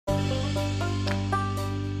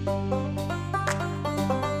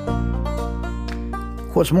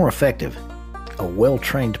What's more effective, a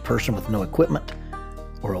well-trained person with no equipment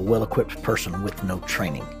or a well-equipped person with no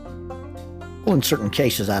training? Well, in certain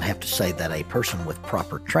cases, I'd have to say that a person with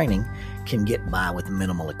proper training can get by with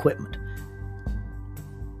minimal equipment.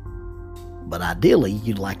 But ideally,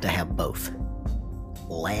 you'd like to have both.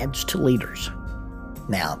 Lads to Leaders.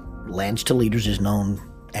 Now, Lads to Leaders is known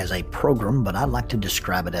as a program, but I like to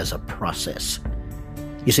describe it as a process.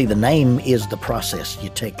 You see, the name is the process.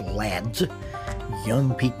 You take lads,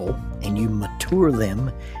 young people, and you mature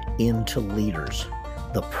them into leaders.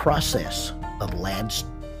 The process of lads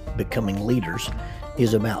becoming leaders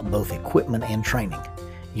is about both equipment and training.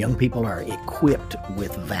 Young people are equipped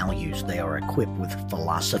with values, they are equipped with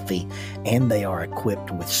philosophy, and they are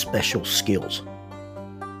equipped with special skills.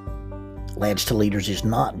 Lads to Leaders is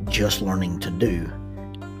not just learning to do,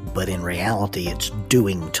 but in reality it's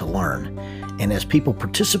doing to learn. And as people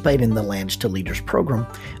participate in the Lads to Leaders program,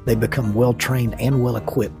 they become well-trained and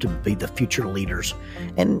well-equipped to be the future leaders.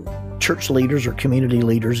 And church leaders or community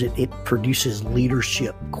leaders, it produces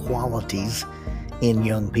leadership qualities in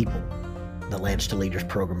young people. The Lads to Leaders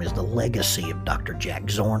program is the legacy of Dr. Jack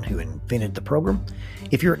Zorn, who invented the program.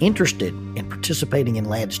 If you're interested in participating in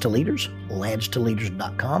Lads to Leaders,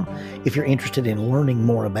 ladstoleaders.com. If you're interested in learning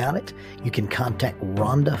more about it, you can contact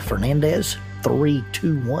Rhonda Fernandez,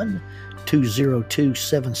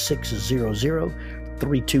 321-202-7600,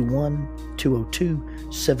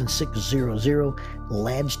 321-202-7600,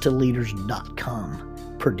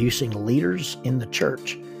 ladstoleaders.com, producing leaders in the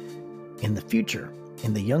church, in the future,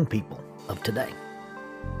 in the young people of today.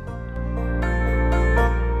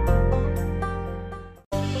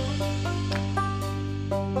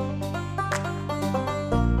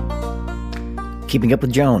 Keeping Up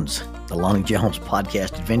with Jones, the Lonnie Jones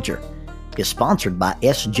podcast adventure, is sponsored by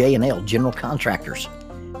SJ&L General Contractors.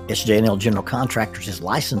 SJ&L General Contractors is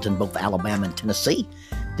licensed in both Alabama and Tennessee.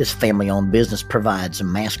 This family-owned business provides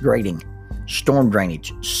mass grading, storm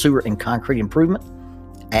drainage, sewer and concrete improvement,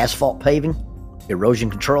 asphalt paving, erosion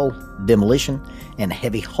control, demolition, and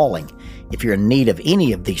heavy hauling. If you're in need of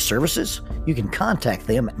any of these services, you can contact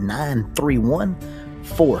them at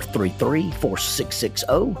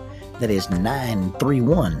 931-433-4660. That is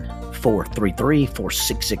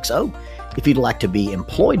 931-433-4660. If you'd like to be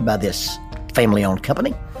employed by this family-owned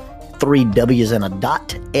company, 3 W's and a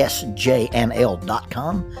dot,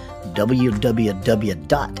 sjnl.com,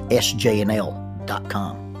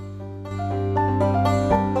 www.sjnl.com.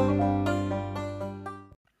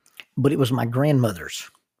 But it was my grandmother's.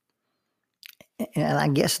 And I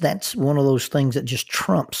guess that's one of those things that just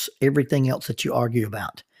trumps everything else that you argue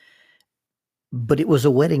about. But it was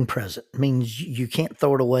a wedding present. It means you can't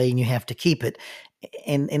throw it away and you have to keep it.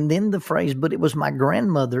 And then the phrase, but it was my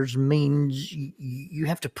grandmother's, means you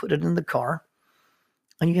have to put it in the car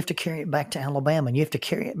and you have to carry it back to Alabama. And you have to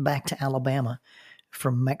carry it back to Alabama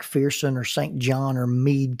from McPherson or St. John or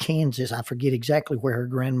Meade, Kansas. I forget exactly where her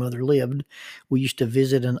grandmother lived. We used to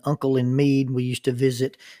visit an uncle in Meade. We used to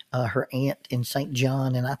visit her aunt in St.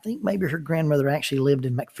 John. And I think maybe her grandmother actually lived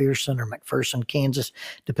in McPherson or McPherson, Kansas,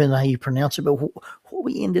 depending on how you pronounce it. But what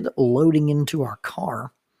we ended up loading into our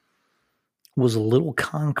car was a little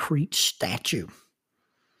concrete statue,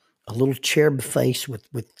 a little cherub face with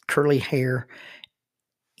curly hair,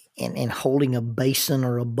 and holding a basin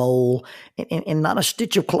or a bowl and not a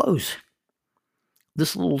stitch of clothes.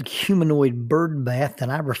 This little humanoid bird bath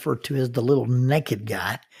that I refer to as the little naked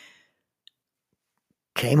guy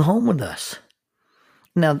came home with us.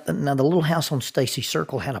 Now the little house on Stacy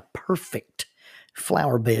Circle had a perfect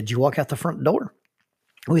flower bed. You walk out the front door.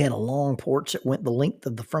 We had a long porch that went the length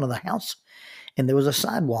of the front of the house. And there was a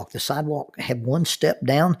sidewalk. The sidewalk had one step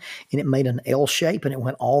down and it made an L shape and it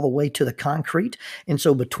went all the way to the concrete. And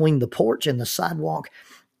so between the porch and the sidewalk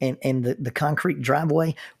and the concrete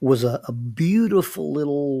driveway was a beautiful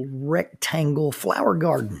little rectangle flower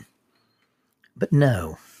garden. But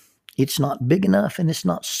no, it's not big enough and it's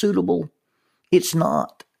not suitable. It's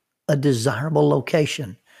not a desirable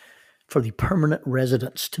location for the permanent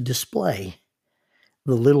residents to display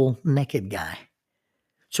the little naked guy.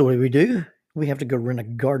 So what do? We have to go rent a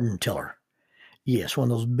garden tiller. Yes,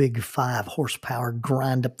 one of those big 5 horsepower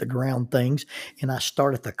grind up the ground things. And I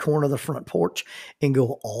start at the corner of the front porch and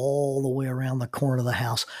go all the way around the corner of the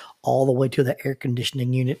house, all the way to the air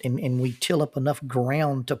conditioning unit. And we till up enough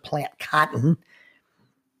ground to plant cotton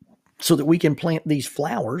so that we can plant these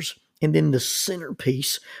flowers. And then the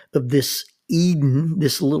centerpiece of this Eden,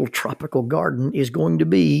 this little tropical garden, is going to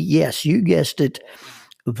be, yes, you guessed it,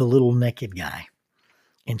 the little naked guy.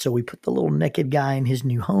 And so we put the little naked guy in his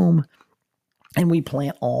new home and we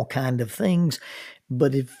plant all kind of things.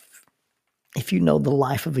 But if If you know the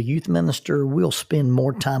life of a youth minister, we'll spend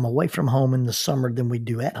more time away from home in the summer than we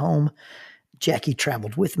do at home. Jackie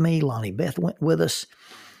traveled with me. Lonnie Beth went with us.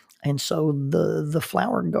 And so the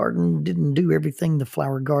flower garden didn't do everything the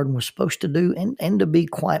flower garden was supposed to do. And to be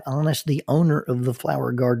quite honest, the owner of the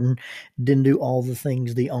flower garden didn't do all the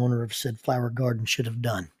things the owner of said flower garden should have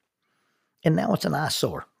done. And now it's an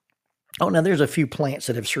eyesore. Oh, now there's a few plants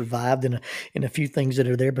that have survived and a few things that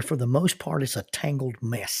are there, but for the most part, it's a tangled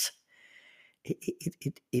mess.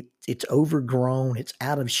 It's overgrown, it's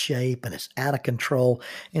out of shape, and it's out of control.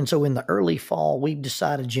 And so in the early fall, we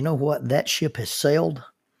decided, you know what, that ship has sailed,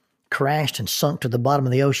 crashed, and sunk to the bottom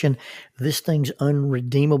of the ocean. This thing's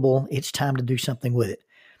unredeemable. It's time to do something with it.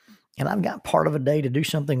 And I've got part of a day to do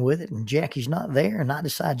something with it, and Jackie's not there, and I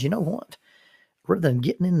decide, you know what, rather than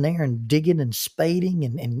getting in there and digging and spading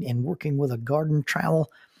and working with a garden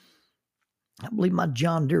trowel, I believe my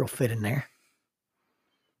John Deere will fit in there.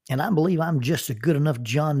 And I believe I'm just a good enough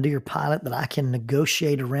John Deere pilot that I can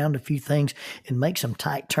negotiate around a few things and make some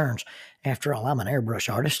tight turns. After all, I'm an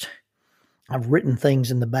airbrush artist. I've written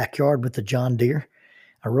things in the backyard with the John Deere.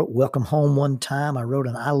 I wrote Welcome Home one time. I wrote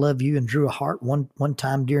an I Love You and drew a heart one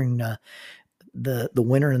time during the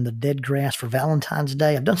winter in the dead grass for Valentine's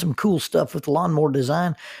Day. I've done some cool stuff with lawnmower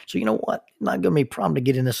design. So you know what? Not going to be a problem to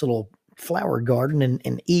get in this little flower garden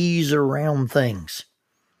and ease around things.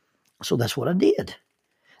 So that's what I did.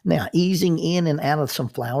 Now, easing in and out of some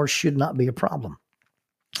flowers should not be a problem.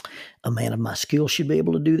 A man of my skill should be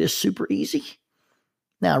able to do this super easy.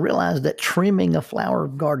 Now, I realize that trimming a flower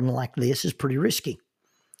garden like this is pretty risky.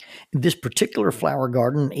 This particular flower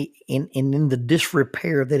garden, in the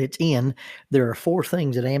disrepair that it's in, there are 4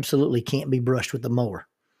 things that absolutely can't be brushed with the mower.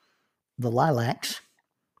 The lilacs,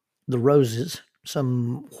 the roses,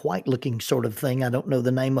 some white-looking sort of thing I don't know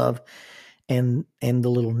the name of, and the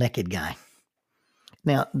little naked guy.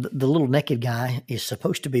 Now, the little naked guy is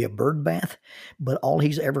supposed to be a bird bath, but all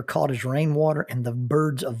he's ever caught is rainwater, and the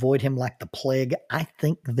birds avoid him like the plague. I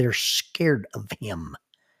think they're scared of him.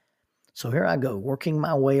 So here I go, working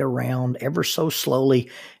my way around ever so slowly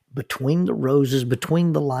between the roses,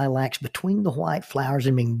 between the lilacs, between the white flowers,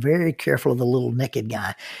 and being very careful of the little naked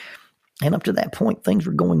guy. And up to that point, things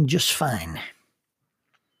were going just fine.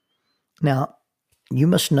 Now, you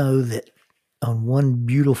must know that on one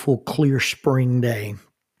beautiful, clear spring day,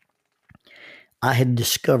 I had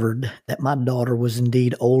discovered that my daughter was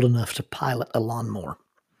indeed old enough to pilot a lawnmower.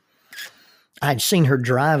 I had seen her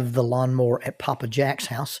drive the lawnmower at Papa Jack's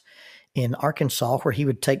house in Arkansas, where he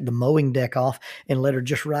would take the mowing deck off and let her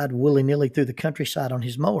just ride willy-nilly through the countryside on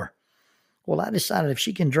his mower. Well, I decided if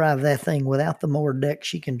she can drive that thing without the mower deck,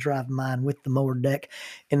 she can drive mine with the mower deck.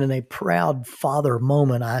 And in a proud father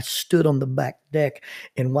moment, I stood on the back deck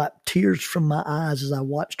and wiped tears from my eyes as I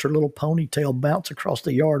watched her little ponytail bounce across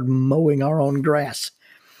the yard mowing our own grass.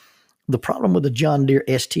 The problem with the John Deere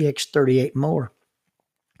STX 38 mower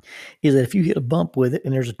is that if you hit a bump with it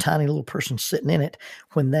and there's a tiny little person sitting in it,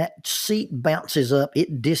 when that seat bounces up,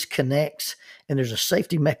 it disconnects, and there's a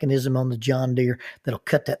safety mechanism on the John Deere that'll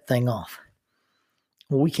cut that thing off.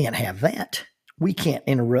 Well, we can't have that. We can't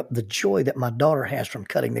interrupt the joy that my daughter has from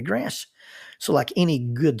cutting the grass. So like any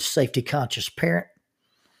good safety-conscious parent,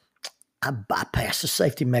 I bypassed the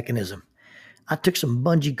safety mechanism. I took some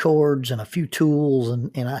bungee cords and a few tools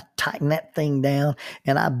and I tightened that thing down,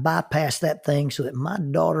 and I bypassed that thing so that my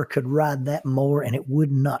daughter could ride that mower and it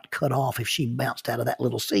would not cut off if she bounced out of that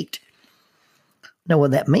little seat. Now,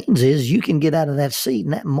 what that means is you can get out of that seat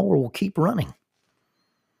and that mower will keep running.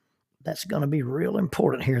 That's going to be real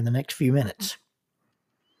important here in the next few minutes.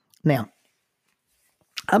 Now,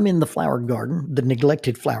 I'm in the flower garden, the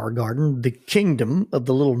neglected flower garden, the kingdom of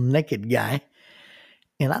the little naked guy,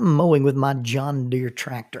 and I'm mowing with my John Deere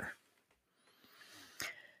tractor.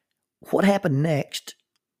 What happened next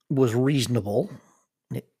was reasonable.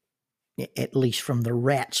 At least from the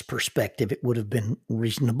rat's perspective, it would have been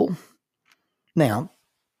reasonable. Now,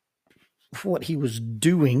 what he was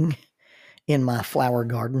doing in my flower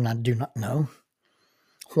garden, I do not know.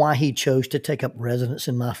 Why he chose to take up residence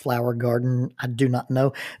in my flower garden, I do not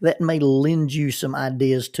know. That may lend you some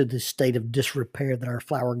ideas to the state of disrepair that our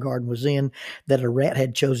flower garden was in, that a rat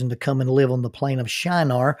had chosen to come and live on the plain of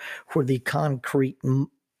Shinar, where the concrete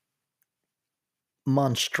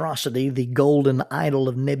monstrosity, the golden idol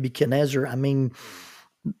of Nebuchadnezzar,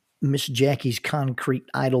 Miss Jackie's concrete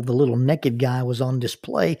idol, the little naked guy, was on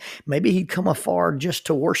display. Maybe he'd come afar just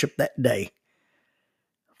to worship that day.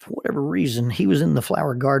 For whatever reason, he was in the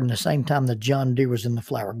flower garden the same time that John Deere was in the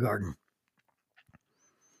flower garden.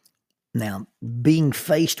 Now, being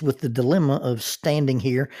faced with the dilemma of standing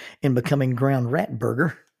here and becoming ground rat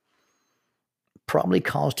burger, probably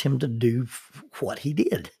caused him to do what he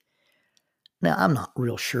did. Now, I'm not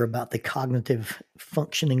real sure about the cognitive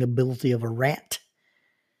functioning ability of a rat.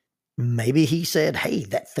 Maybe he said, hey,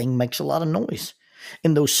 that thing makes a lot of noise.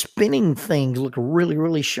 And those spinning things look really,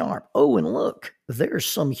 really sharp. Oh, and look, there's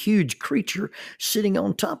some huge creature sitting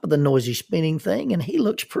on top of the noisy spinning thing, and he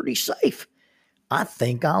looks pretty safe. I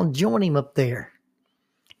think I'll join him up there.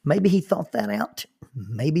 Maybe he thought that out.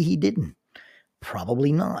 Maybe he didn't.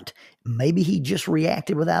 Probably not. Maybe he just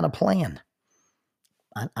reacted without a plan.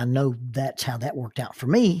 I know that's how that worked out for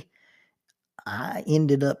me. I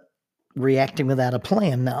ended up reacting without a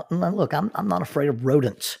plan. Now look, I'm not afraid of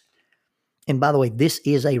rodents. And by the way, this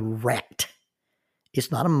is a rat. It's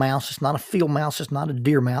not a mouse. It's not a field mouse. It's not a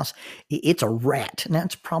deer mouse. It's a rat. Now,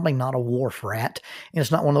 it's probably not a wharf rat. And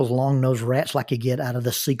it's not one of those long-nosed rats like you get out of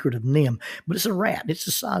The Secret of NIMH. But it's a rat. It's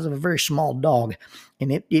the size of a very small dog. And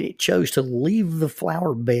it chose to leave the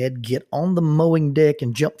flower bed, get on the mowing deck,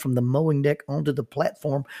 and jump from the mowing deck onto the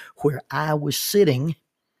platform where I was sitting.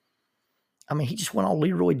 I mean, he just went all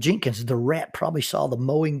Leroy Jenkins. The rat probably saw the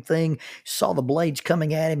mowing thing, saw the blades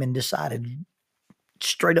coming at him, and decided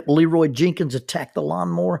straight up Leroy Jenkins attacked the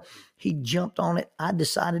lawnmower. He jumped on it. I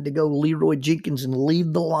decided to go Leroy Jenkins and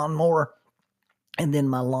leave the lawnmower. And then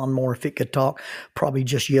my lawnmower, if it could talk, probably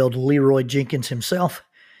just yelled Leroy Jenkins himself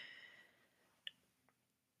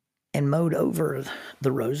and mowed over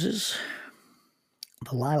the roses,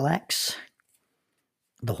 the lilacs,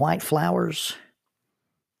 the white flowers,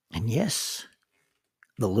 and yes,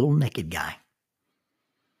 the little naked guy.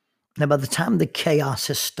 Now, by the time the chaos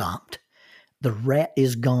has stopped, the rat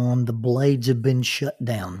is gone. The blades have been shut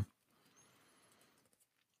down.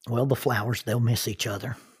 Well, the flowers, they'll miss each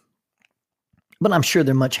other. But I'm sure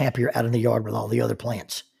they're much happier out in the yard with all the other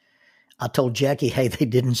plants. I told Jackie, hey, they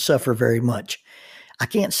didn't suffer very much. I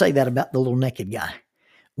can't say that about the little naked guy.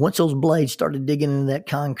 Once those blades started digging into that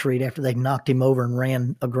concrete after they knocked him over and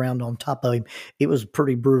ran aground on top of him, it was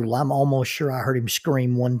pretty brutal. I'm almost sure I heard him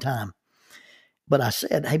scream one time. But I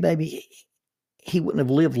said, hey, baby, he wouldn't have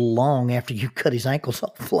lived long after you cut his ankles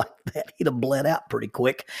off like that. He'd have bled out pretty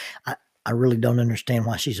quick. I really don't understand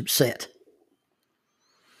why she's upset.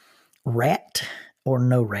 Rat or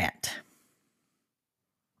no rat?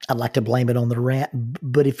 I'd like to blame it on the rat,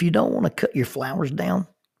 but if you don't want to cut your flowers down,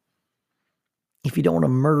 if you don't want to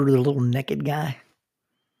murder the little naked guy,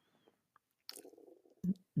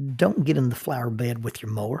 don't get in the flower bed with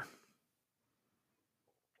your mower.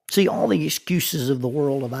 See, all the excuses of the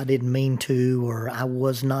world of I didn't mean to, or I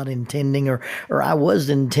was not intending, or I was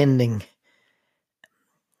intending.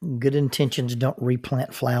 Good intentions don't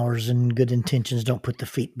replant flowers, and good intentions don't put the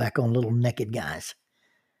feet back on little naked guys.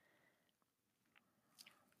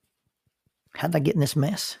 How did I get in this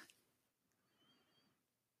mess?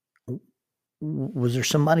 Was there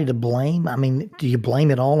somebody to blame? I mean, do you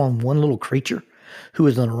blame it all on one little creature who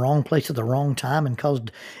was in the wrong place at the wrong time and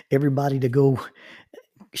caused everybody to go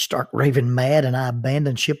start raving mad, and I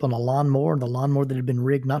abandoned ship on a lawnmower, the lawnmower that had been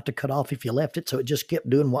rigged not to cut off if you left it, so it just kept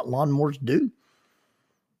doing what lawnmowers do?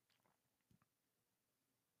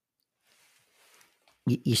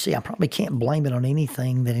 You see, I probably can't blame it on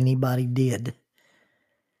anything that anybody did,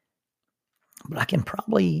 but I can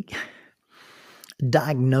probably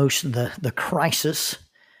diagnose the crisis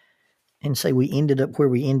and say we ended up where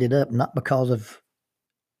we ended up, not because of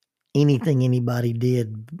anything anybody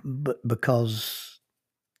did, but because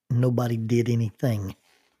nobody did anything.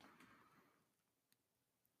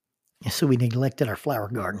 And so we neglected our flower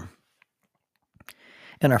garden.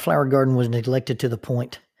 And our flower garden was neglected to the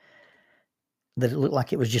point that it looked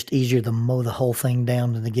like it was just easier to mow the whole thing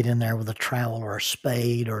down than to get in there with a trowel or a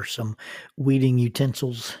spade or some weeding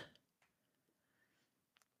utensils.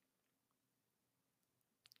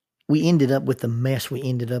 We ended up with the mess we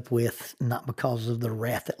ended up with, not because of the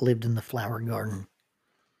rat that lived in the flower garden,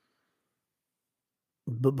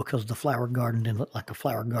 but because the flower garden didn't look like a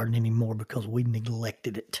flower garden anymore because we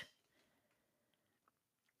neglected it.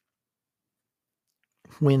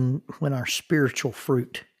 When our spiritual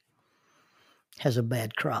fruit has a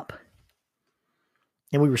bad crop,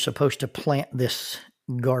 and we were supposed to plant this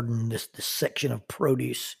garden, this section of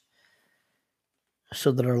produce,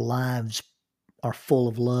 so that our lives are full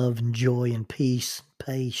of love and joy and peace,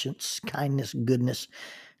 patience, kindness, goodness,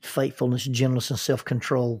 faithfulness, gentleness, and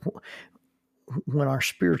self-control. When our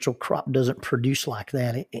spiritual crop doesn't produce like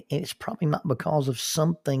that, it's probably not because of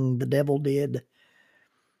something the devil did,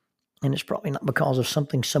 and it's probably not because of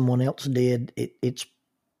something someone else did. It's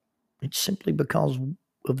simply because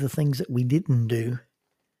of the things that we didn't do,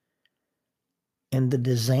 and the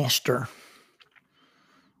disaster,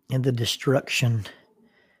 and the destruction,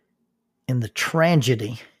 and the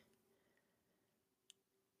tragedy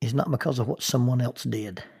is not because of what someone else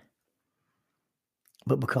did,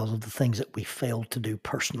 but because of the things that we failed to do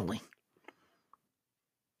personally.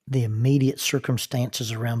 The immediate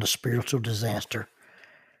circumstances around a spiritual disaster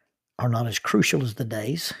are not as crucial as the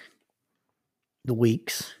days, the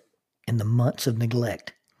weeks, and the months of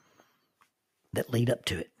neglect that lead up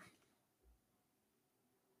to it.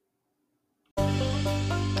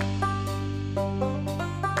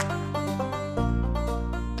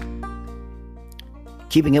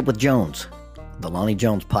 Keeping Up with Jones, the Lonnie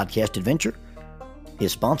Jones podcast adventure,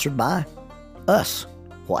 is sponsored by us.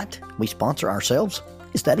 What? We sponsor ourselves?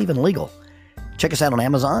 Is that even legal? Check us out on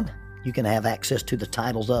Amazon. You can have access to the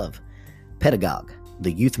titles of Pedagogue,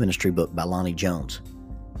 the youth ministry book by Lonnie Jones;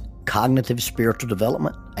 Cognitive Spiritual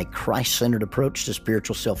Development, a Christ-centered approach to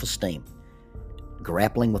spiritual self-esteem;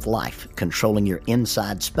 Grappling with Life, Controlling Your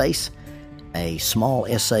Inside Space, a small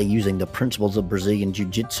essay using the principles of Brazilian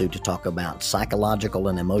Jiu-Jitsu to talk about psychological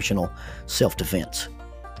and emotional self-defense;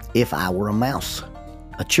 If I Were a Mouse,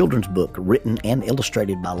 a children's book written and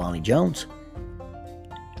illustrated by Lonnie Jones;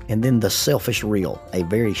 and then The Selfish Reel, a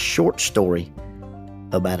very short story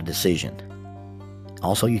about a decision.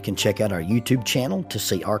 Also, you can check out our YouTube channel to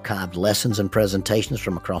see archived lessons and presentations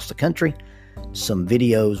from across the country, some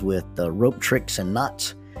videos with rope tricks and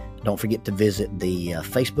knots. Don't forget to visit the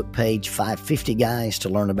Facebook page 550 Guys to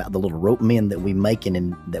learn about the little rope men that we make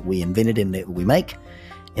and that we invented and that we make.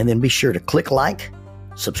 And then be sure to click like,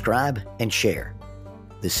 subscribe, and share.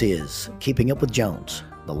 This is Keeping Up with Jones,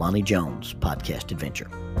 the Lonnie Jones podcast adventure.